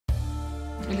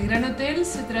El Gran Hotel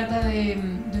se trata de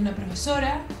una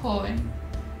profesora joven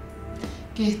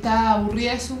que está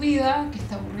aburrida de su vida, que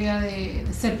está aburrida de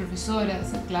ser profesora, de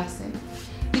hacer clase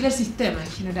y del sistema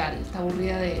en general. Está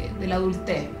aburrida de la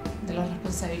adultez, de las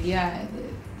responsabilidades,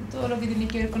 de todo lo que tiene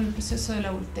que ver con el proceso de la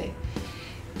adultez.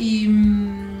 Y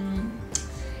en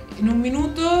un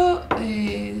minuto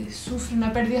sufre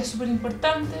una pérdida súper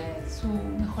importante, su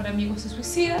mejor amigo se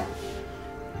suicida.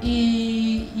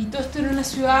 Y todo esto en una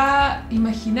ciudad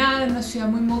imaginada, en una ciudad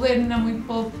muy moderna, muy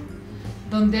pop,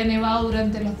 donde ha nevado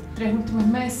durante los 3 últimos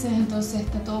meses, entonces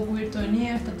está todo cubierto de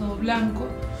nieve, está todo blanco.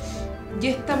 Y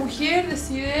esta mujer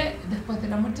decide, después de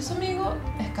la muerte de su amigo,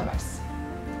 escaparse,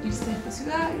 irse de esta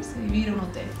ciudad, irse a vivir a un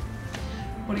hotel.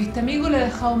 Porque este amigo le ha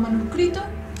dejado un manuscrito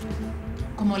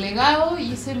como legado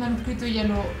y ese manuscrito ella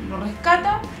lo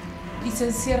rescata y se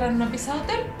encierra en una pieza de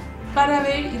hotel para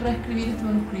ver y reescribir este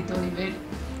manuscrito y ver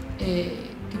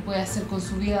qué puede hacer con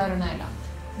su vida de ahora en adelante.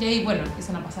 Y ahí, bueno,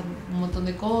 empiezan a pasar un montón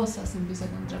de cosas, se empieza a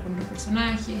encontrar con los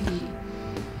personajes,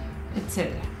 etc.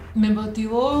 Me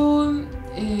motivó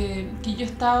que yo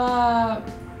estaba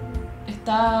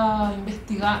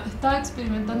investigando, estaba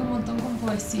experimentando un montón con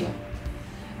poesía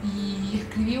y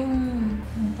escribí un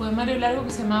poemario largo que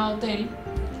se llamaba Hotel,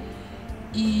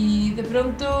 y de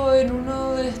pronto en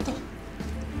uno de estos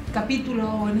capítulos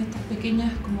o en estas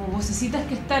pequeñas como vocecitas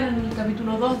que están en el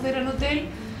capítulo 2 de Gran Hotel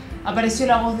apareció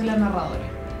la voz de la narradora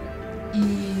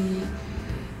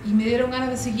y me dieron ganas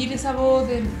de seguir esa voz,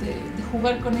 de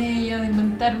jugar con ella, de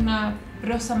inventar una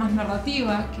prosa más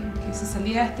narrativa que se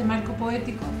salía de este marco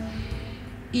poético.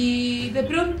 Y de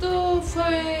pronto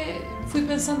fui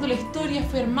pensando la historia,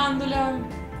 fui armándola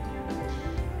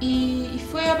y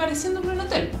fue apareciendo en Gran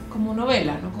Hotel como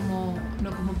novela, no como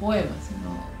poema,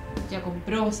 sino ya con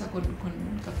prosa, con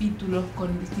capítulos,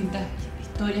 con distintas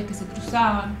historias que se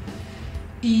cruzaban.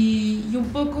 Y un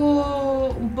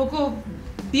poco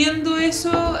viendo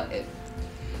eso,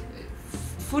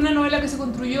 fue una novela que se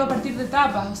construyó a partir de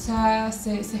etapas, o sea,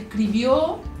 se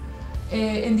escribió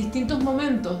en distintos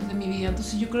momentos de mi vida,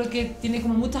 entonces yo creo que tiene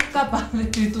como muchas capas de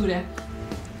escritura.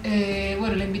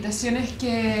 Bueno, la invitación es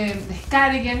que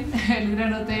descarguen El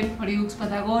Gran Hotel por Ebooks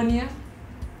Patagonia.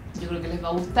 Yo creo que les va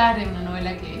a gustar, es una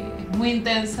novela que es muy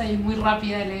intensa y es muy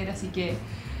rápida de leer, así que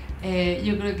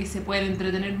yo creo que se pueden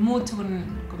entretener mucho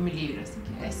con mi libro, así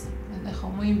que eso, les dejo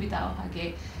muy invitados a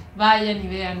que vayan y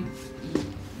vean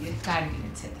y descarguen,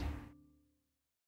 etc.